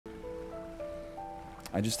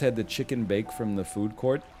I just had the chicken bake from the food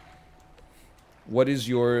court. What is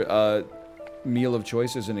your meal of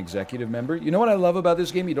choice as an executive member? You know what I love about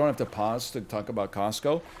this game? You don't have to pause to talk about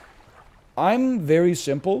Costco. I'm very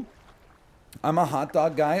simple. I'm a hot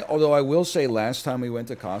dog guy, although I will say last time we went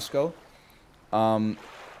to Costco,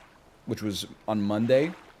 which was on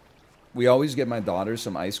Monday, we always get my daughter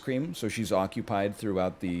some ice cream, so she's occupied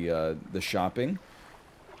throughout the shopping.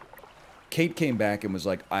 Kate came back and was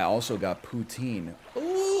like, I also got poutine.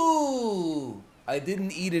 Ooh! I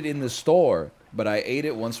didn't eat it in the store, but I ate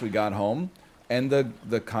it once we got home. And the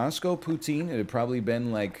Costco poutine, it had probably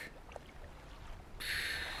been like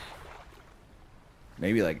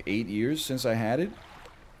maybe like 8 years since I had it.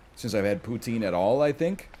 Since I've had poutine at all, I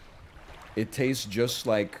think. It tastes just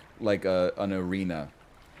like an arena.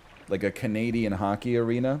 Like a Canadian hockey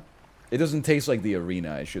arena. It doesn't taste like the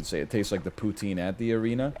arena, I should say. It tastes like the poutine at the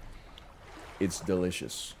arena. It's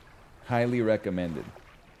delicious. Highly recommended.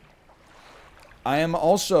 I am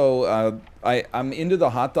also I'm into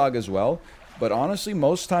the hot dog as well, but honestly,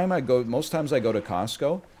 most times I go to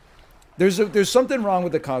Costco. There's something wrong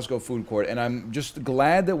with the Costco food court, and I'm just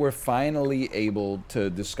glad that we're finally able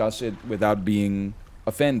to discuss it without being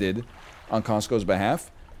offended on Costco's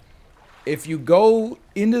behalf. If you go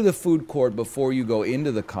into the food court before you go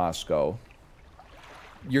into the Costco,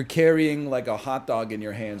 you're carrying like a hot dog in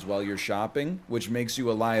your hands while you're shopping, which makes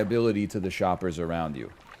you a liability to the shoppers around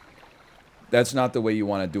you. That's not the way you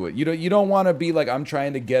want to do it. You don't want to be like, I'm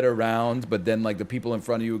trying to get around, but then like the people in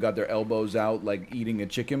front of you got their elbows out like eating a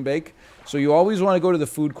chicken bake. So you always want to go to the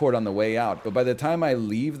food court on the way out. But by the time I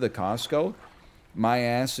leave the Costco, my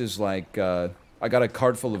ass is like, I got a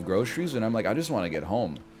cart full of groceries and I'm like, I just want to get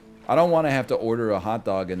home. I don't want to have to order a hot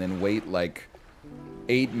dog and then wait like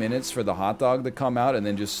 8 minutes for the hot dog to come out and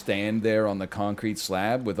then just stand there on the concrete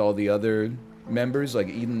slab with all the other members like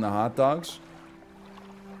eating the hot dogs.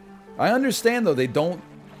 I understand though, they don't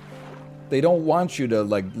want you to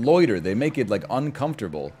like loiter. They make it like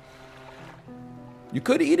uncomfortable. You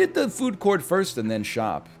could eat at the food court first and then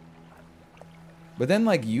shop. But then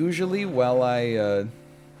like usually while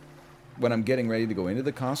when I'm getting ready to go into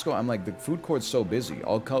the Costco, I'm like, the food court's so busy.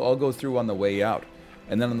 I'll go through on the way out.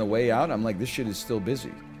 And then on the way out, I'm like, this shit is still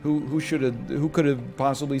busy. Who could have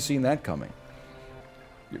possibly seen that coming?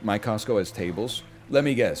 My Costco has tables. Let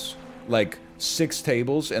me guess. Like 6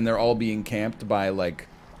 tables, and they're all being camped by like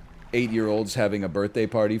 8-year-olds having a birthday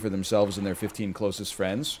party for themselves and their 15 closest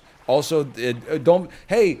friends. Also,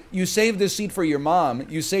 hey, you saved a seat for your mom,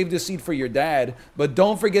 you saved a seat for your dad, but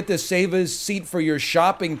don't forget to save a seat for your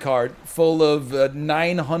shopping cart full of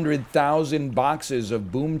 900,000 boxes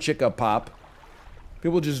of Boom Chicka Pop.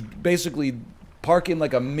 People just basically park in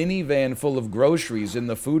like a minivan full of groceries in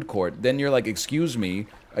the food court. Then you're like, excuse me,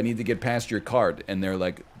 I need to get past your cart. And they're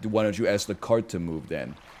like, why don't you ask the cart to move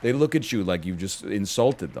then? They look at you like you've just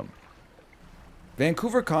insulted them.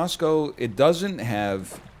 Vancouver Costco, it doesn't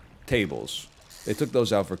have tables. They took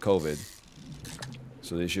those out for COVID.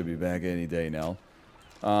 So they should be back any day now.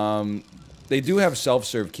 They do have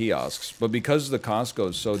self-serve kiosks, but because the Costco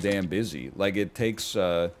is so damn busy, like it takes,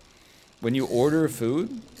 when you order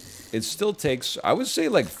food, it still takes, I would say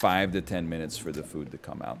like 5 to 10 minutes for the food to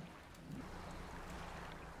come out.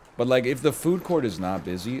 But like if the food court is not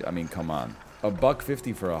busy, I mean, come on.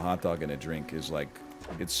 $1.50 for a hot dog and a drink is like,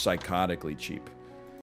 it's psychotically cheap.